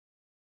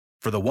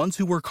For the ones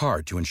who work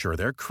hard to ensure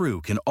their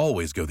crew can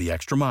always go the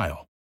extra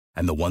mile,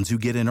 and the ones who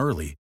get in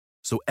early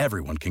so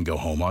everyone can go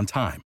home on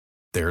time,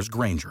 there's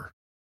Grainger,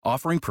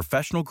 offering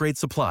professional-grade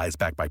supplies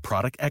backed by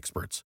product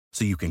experts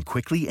so you can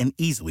quickly and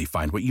easily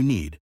find what you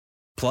need.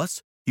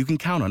 Plus, you can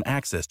count on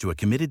access to a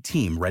committed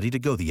team ready to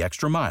go the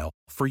extra mile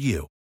for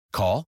you.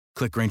 Call,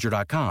 click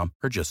Grainger.com,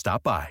 or just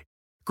stop by.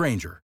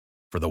 Grainger,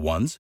 for the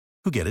ones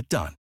who get it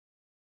done.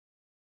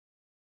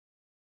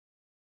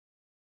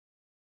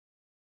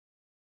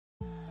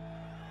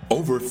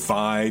 Over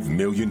 5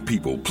 million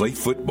people play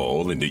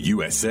football in the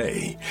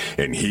USA,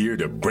 and here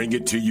to bring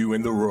it to you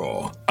in the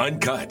raw,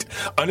 uncut,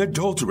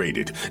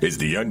 unadulterated is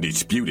the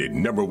undisputed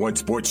 #1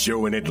 sports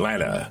show in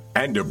Atlanta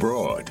and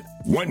abroad.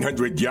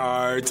 100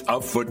 yards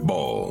of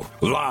football,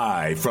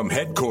 live from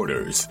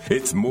headquarters.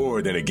 It's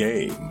more than a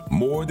game,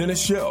 more than a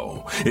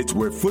show. It's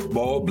where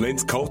football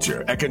blends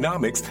culture,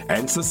 economics,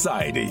 and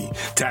society.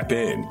 Tap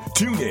in,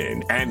 tune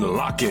in, and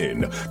lock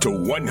in to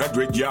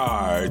 100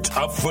 yards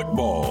of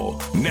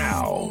football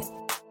now.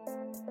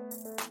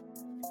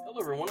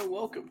 Hello, everyone, and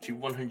welcome to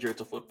 100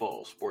 Yards of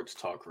Football Sports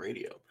Talk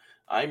Radio.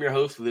 I'm your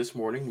host for this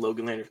morning,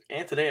 Logan Landers,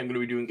 and today I'm going to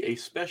be doing a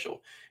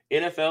special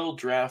NFL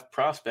draft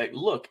prospect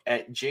look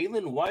at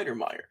Jalen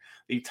Wydermyer,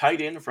 the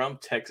tight end from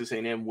Texas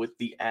A&M with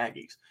the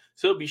Aggies.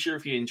 So be sure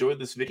if you enjoyed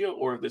this video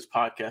or this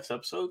podcast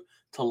episode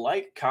to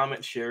like,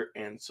 comment, share,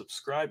 and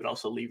subscribe, and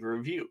also leave a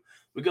review.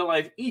 We go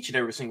live each and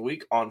every single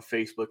week on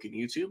Facebook and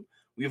YouTube.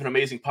 We have an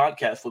amazing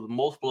podcast with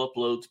multiple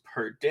uploads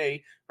per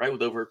day, right,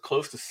 with over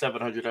close to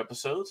 700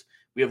 episodes.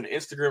 We have an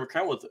Instagram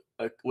account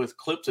with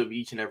clips of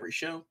each and every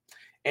show.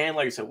 And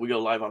like I said, we go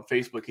live on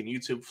Facebook and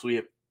YouTube, so we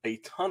have a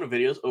ton of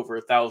videos, over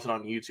 1,000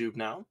 on YouTube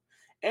now,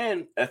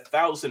 and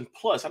 1,000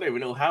 plus. I don't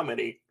even know how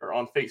many are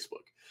on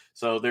Facebook.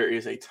 So there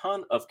is a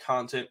ton of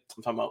content.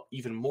 I'm talking about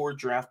even more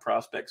draft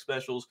prospect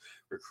specials,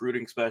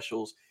 recruiting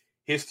specials,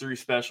 history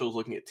specials,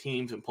 looking at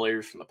teams and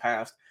players from the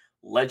past,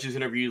 Legends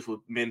interviews with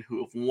men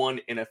who have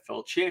won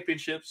NFL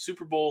championships,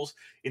 Super Bowls,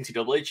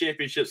 NCAA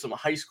championships, some of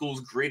high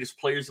school's greatest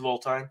players of all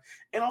time,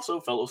 and also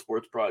fellow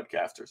sports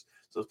broadcasters.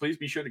 So please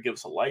be sure to give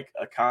us a like,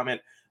 a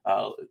comment,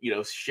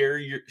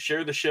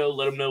 share the show,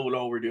 let them know what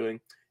all we're doing,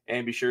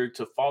 and be sure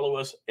to follow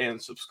us and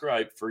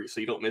subscribe so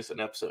you don't miss an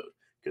episode,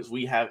 because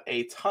we have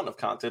a ton of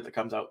content that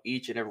comes out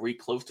each and every week,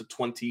 close to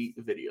 20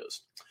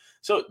 videos.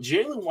 So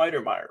Jalen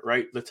Wydermyer,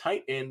 right, the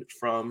tight end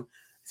from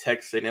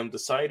Texas A&M,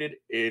 decided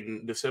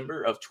in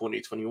December of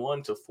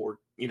 2021 to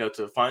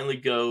finally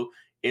go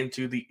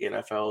into the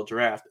NFL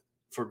draft,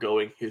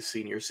 foregoing his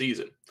senior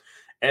season.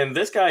 And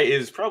this guy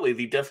is probably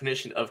the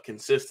definition of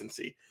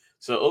consistency.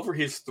 So over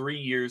his 3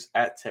 years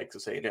at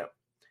Texas A&M,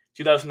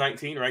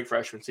 2019, right,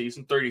 freshman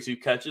season, 32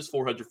 catches,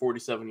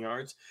 447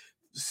 yards,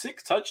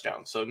 6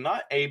 touchdowns. So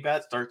not a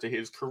bad start to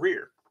his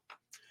career.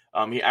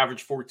 He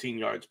averaged 14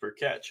 yards per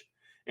catch.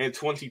 In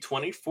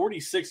 2020,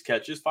 46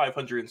 catches,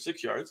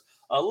 506 yards,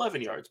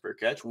 11 yards per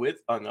catch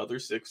with another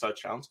 6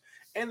 touchdowns.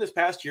 And this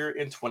past year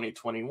in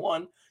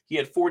 2021, he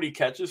had 40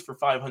 catches for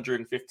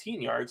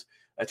 515 yards,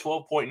 a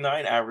 12.9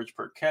 average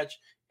per catch,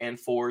 and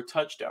 4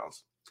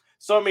 touchdowns.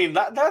 So, I mean,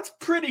 that's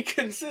pretty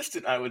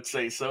consistent, I would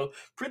say. So,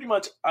 pretty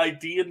much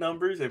idea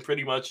numbers and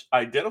pretty much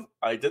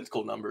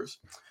identical numbers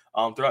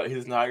throughout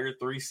his entire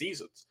 3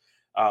 seasons.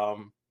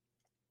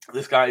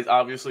 This guy is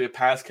obviously a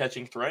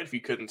pass-catching threat, if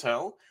you couldn't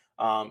tell.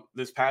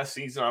 This past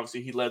season,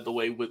 obviously, he led the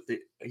way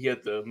he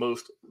had the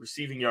most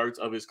receiving yards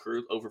of his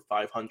career, over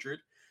 500.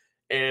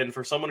 And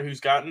for someone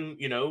who's gotten,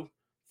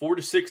 4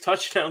 to 6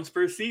 touchdowns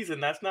per season,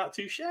 that's not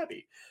too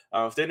shabby.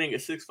 Standing at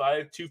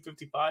 6'5",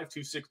 255,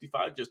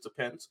 265, just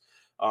depends.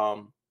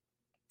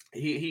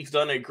 He's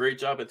done a great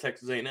job at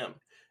Texas A&M.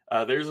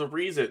 There's a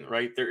reason,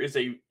 right? There is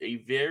a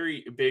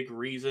very big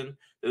reason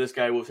that this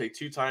guy was a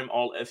 2-time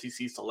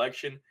All-SEC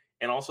selection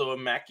and also a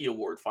Mackey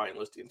Award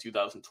finalist in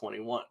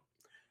 2021.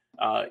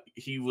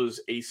 He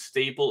was a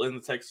staple in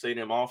the Texas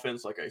A&M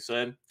offense, like I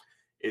said.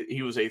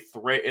 He was a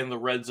threat in the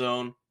red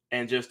zone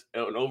and just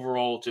an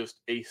overall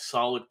just a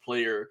solid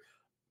player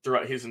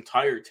throughout his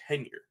entire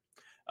tenure.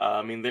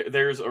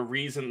 There's a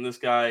reason this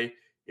guy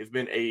has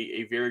been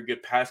a very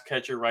good pass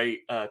catcher, right?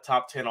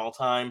 Top 10 all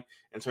time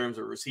in terms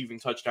of receiving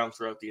touchdowns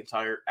throughout the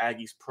entire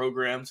Aggies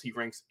programs. He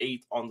ranks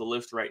 8th on the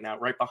list right now,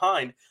 right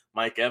behind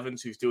Mike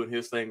Evans, who's doing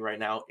his thing right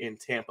now in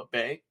Tampa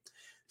Bay.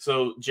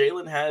 So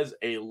Jalen has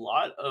a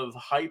lot of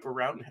hype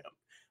around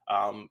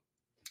him.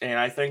 And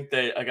I think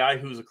that a guy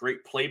who's a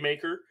great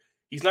playmaker,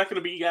 he's not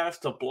going to be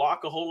asked to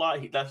block a whole lot.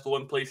 That's the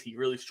one place he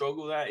really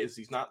struggles at, is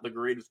he's not the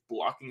greatest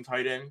blocking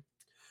tight end.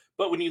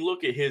 But when you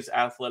look at his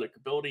athletic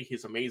ability,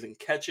 his amazing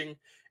catching,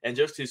 and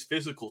just his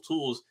physical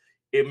tools,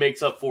 it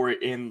makes up for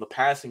it in the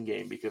passing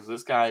game, because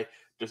this guy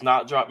does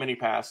not drop many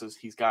passes.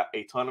 He's got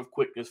a ton of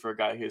quickness for a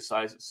guy his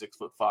size at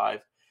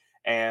 6'5",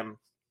 and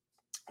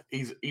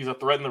he's a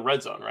threat in the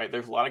red zone, right?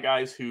 There's a lot of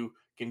guys who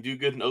can do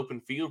good in open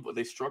field, but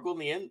they struggle in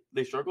the end.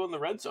 They struggle in the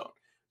red zone.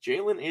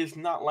 Jalen is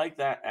not like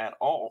that at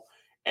all.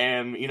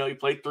 And, he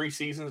played 3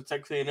 seasons at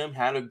Texas A&M,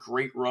 had a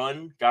great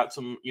run, got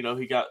some,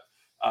 he got,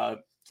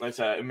 like I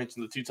said, I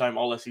mentioned the 2-time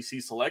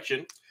All-SEC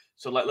selection.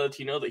 So that lets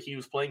you know that he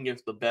was playing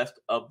against the best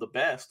of the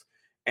best.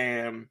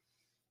 And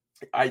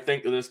I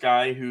think that this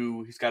guy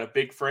he's got a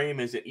big frame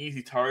is an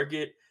easy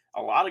target.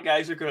 A lot of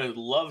guys are going to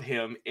love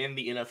him in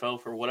the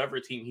NFL for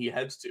whatever team he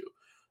heads to.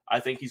 I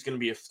think he's going to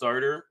be a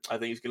starter. I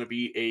think he's going to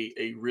be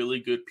a really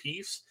good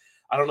piece.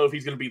 I don't know if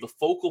he's going to be the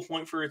focal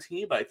point for a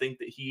team, but I think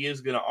that he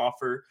is going to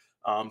offer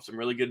some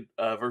really good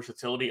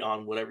versatility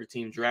on whatever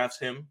team drafts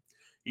him.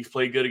 He's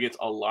played good against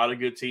a lot of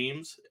good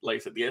teams. Like I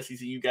said, the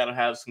SEC, you got to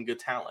have some good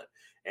talent,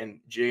 and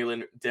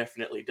Jalen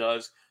definitely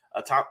does.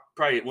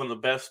 Probably one of the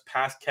best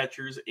pass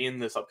catchers in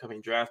this upcoming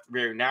draft.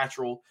 Very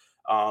natural.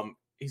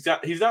 He's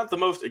not the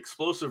most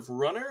explosive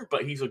runner,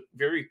 but he's a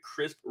very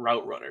crisp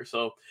route runner.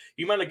 So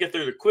he might not get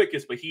there the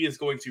quickest, but he is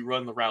going to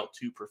run the route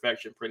to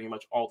perfection pretty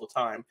much all the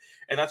time.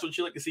 And that's what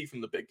you like to see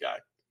from the big guy.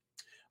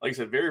 Like I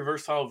said, very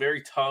versatile,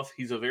 very tough.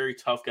 He's a very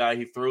tough guy.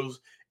 He throws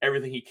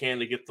everything he can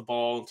to get the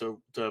ball,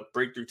 to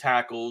break through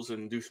tackles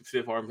and do some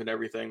stiff arms and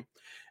everything.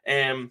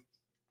 And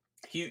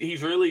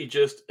he's really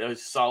just a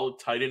solid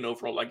tight end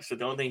overall. Like I said,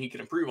 the only thing he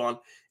can improve on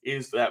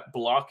is that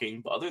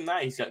blocking. But other than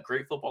that, he's got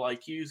great football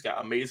IQ. He's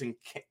got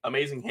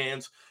amazing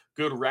hands,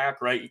 good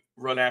rack, right,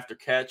 run after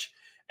catch.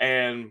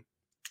 And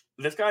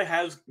this guy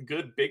has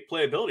good big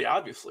playability,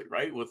 obviously,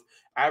 right, with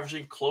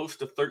averaging close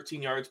to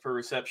 13 yards per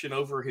reception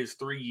over his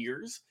 3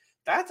 years.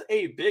 That's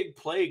a big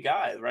play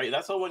guy, right?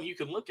 That's the one you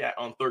can look at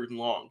on 3rd and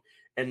long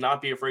and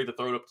not be afraid to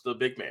throw it up to the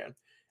big man.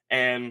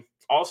 And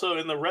also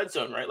in the red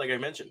zone, right, like I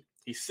mentioned,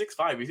 he's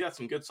 6'5". He's got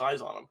some good size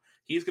on him.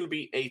 He's going to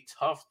be a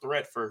tough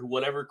threat for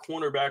whatever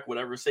cornerback,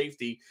 whatever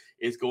safety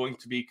is going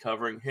to be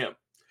covering him.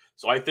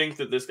 So I think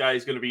that this guy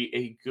is going to be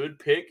a good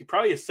pick,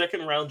 probably a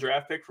 2nd-round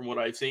draft pick from what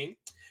I've seen.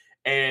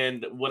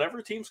 And whatever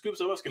team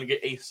scoops him up is going to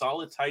get a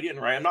solid tight end,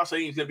 right? I'm not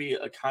saying he's going to be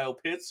a Kyle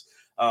Pitts,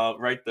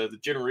 right, the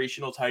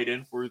generational tight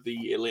end for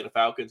the Atlanta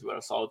Falcons who had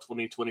a solid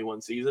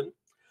 2021 season.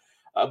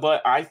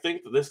 But I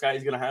think that this guy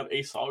is going to have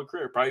a solid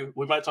career. Probably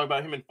we might talk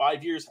about him in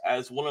 5 years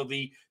as one of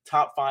the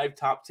top 5,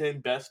 top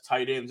 10 best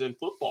tight ends in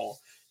football,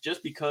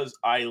 just because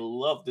I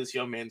love this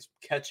young man's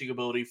catching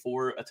ability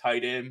for a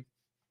tight end.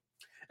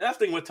 And that's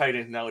the thing with tight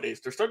ends nowadays.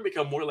 They're starting to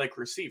become more like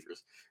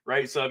receivers,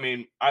 right? So, I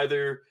mean,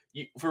 either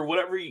for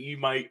whatever you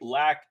might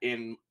lack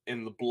in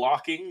the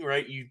blocking,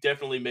 right, you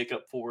definitely make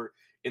up for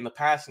in the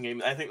passing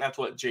game. I think that's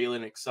what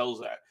Jalen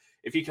excels at.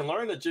 If he can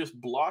learn to just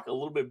block a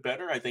little bit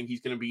better, I think he's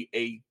going to be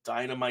a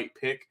dynamite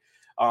pick.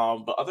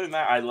 But other than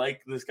that, I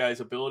like this guy's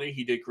ability.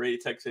 He did great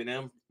at Texas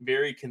A&M,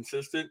 very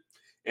consistent.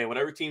 And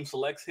whatever team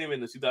selects him in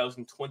the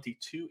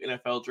 2022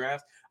 NFL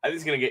draft, I think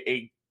he's going to get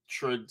a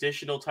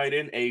traditional tight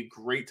end, a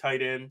great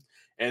tight end,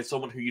 and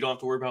someone who you don't have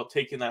to worry about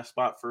taking that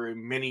spot for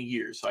many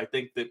years. So I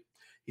think that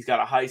he's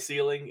got a high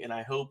ceiling, and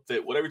I hope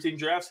that whatever team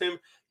drafts him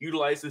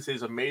utilizes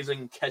his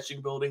amazing catching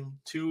ability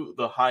to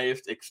the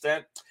highest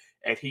extent,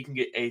 and he can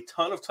get a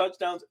ton of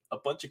touchdowns, a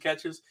bunch of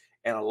catches,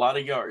 and a lot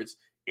of yards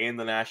in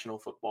the National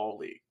Football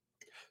League.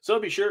 So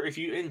be sure, if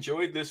you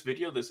enjoyed this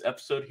video, this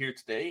episode here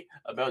today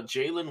about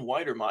Jalen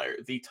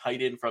Wydermyer, the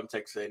tight end from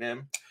Texas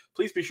A&M,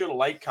 please be sure to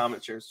like,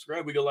 comment, share, and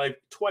subscribe. We go live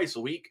twice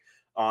a week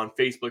on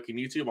Facebook and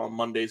YouTube on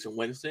Mondays and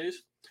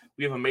Wednesdays.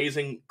 We have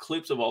amazing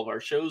clips of all of our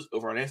shows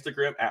over on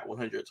Instagram at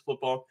 100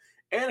 Football,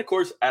 and of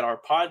course at our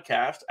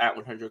podcast at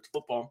 100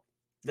 Football.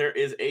 There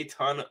is a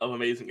ton of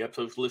amazing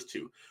episodes to listen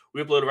to.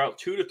 We upload about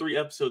 2 to 3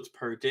 episodes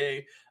per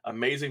day,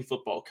 amazing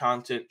football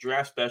content,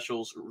 draft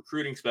specials,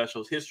 recruiting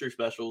specials, history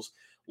specials,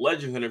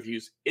 legends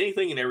interviews,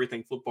 anything and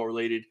everything football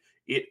related.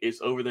 It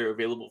is over there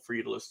available for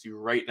you to listen to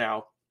right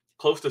now.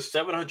 Close to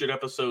 700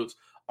 episodes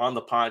on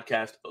the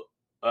podcast.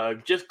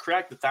 Just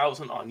cracked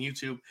 1,000 on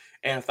YouTube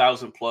and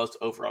 1,000 plus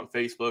over on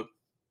Facebook.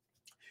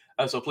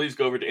 So please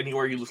go over to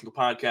anywhere you listen to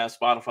podcasts,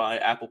 Spotify,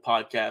 Apple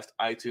Podcast,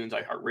 iTunes,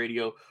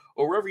 iHeartRadio,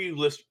 or wherever you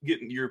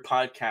get your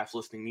podcast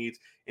listening needs,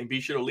 and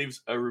be sure to leave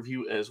a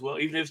review as well,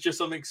 even if it's just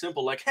something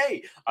simple like,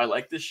 hey, I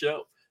like this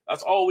show.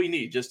 That's all we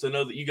need, just to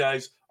know that you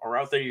guys are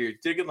out there, you're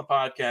digging the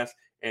podcast,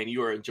 and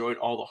you are enjoying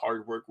all the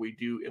hard work we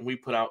do and we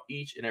put out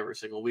each and every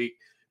single week,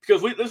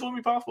 because this wouldn't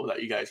be possible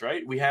without you guys,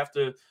 right?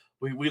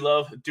 We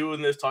love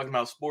doing this, talking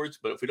about sports,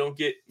 but if we don't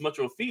get much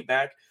of a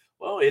feedback,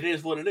 well, it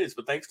is what it is.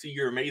 But thanks to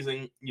your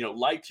amazing,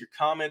 likes, your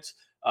comments,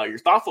 your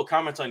thoughtful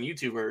comments on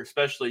YouTube are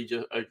especially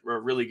just are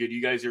really good.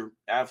 You guys are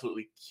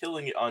absolutely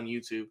killing it on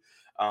YouTube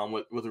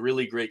with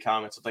really great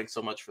comments. So thanks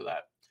so much for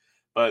that.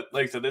 But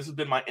like I said, this has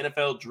been my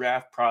NFL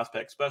Draft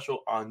Prospect Special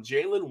on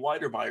Jalen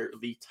Wydermyer,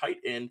 the tight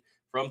end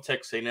from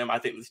Texas A&M. I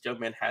think this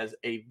young man has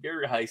a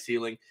very high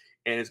ceiling,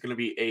 and it's going to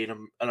be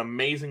an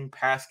amazing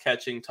pass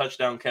catching,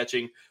 touchdown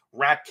catching,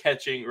 rack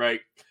catching, right,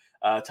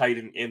 tight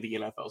end in the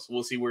NFL. So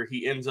we'll see where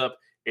he ends up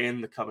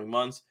in the coming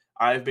months.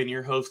 I've been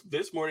your host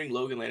this morning,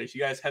 Logan Landers. You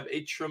guys have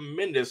a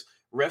tremendous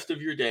rest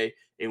of your day,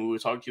 and we will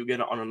talk to you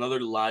again on another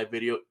live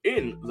video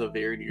in the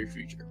very near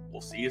future.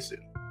 We'll see you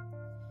soon.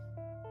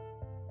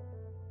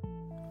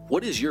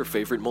 What is your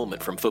favorite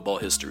moment from football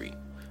history?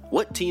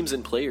 What teams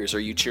and players are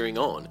you cheering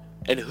on?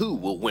 And who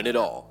will win it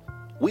all?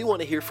 We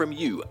want to hear from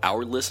you,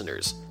 our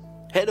listeners.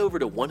 Head over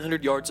to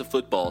 100 Yards of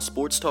Football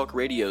Sports Talk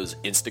Radio's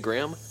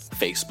Instagram,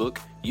 Facebook,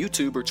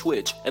 YouTube, or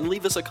Twitch and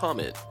leave us a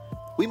comment.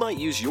 We might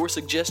use your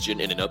suggestion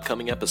in an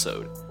upcoming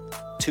episode.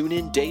 Tune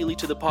in daily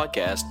to the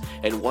podcast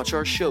and watch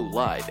our show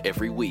live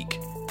every week.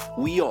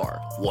 We are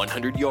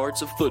 100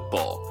 Yards of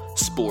Football,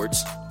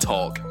 Sports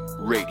Talk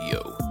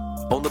Radio,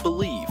 on the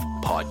Believe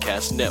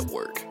Podcast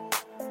Network.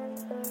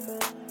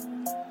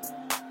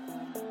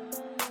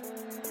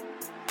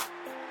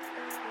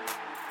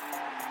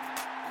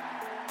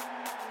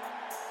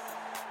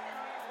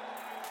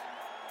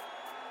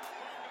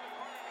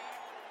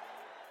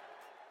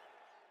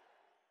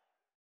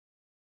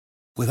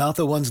 Without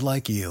the ones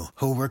like you,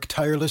 who work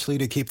tirelessly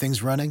to keep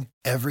things running,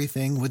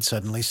 everything would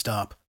suddenly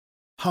stop.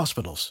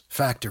 Hospitals,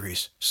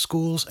 factories,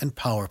 schools, and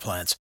power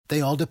plants,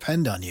 they all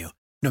depend on you.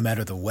 No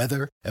matter the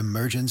weather,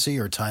 emergency,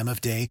 or time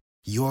of day,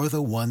 you're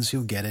the ones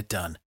who get it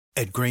done.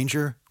 At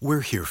Grainger,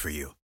 we're here for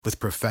you with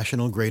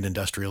professional-grade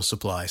industrial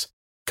supplies.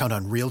 Count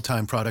on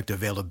real-time product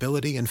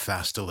availability and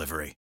fast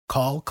delivery.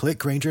 Call, click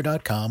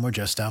Grainger.com, or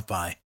just stop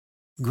by.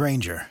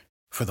 Grainger,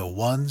 for the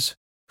ones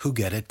who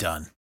get it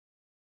done.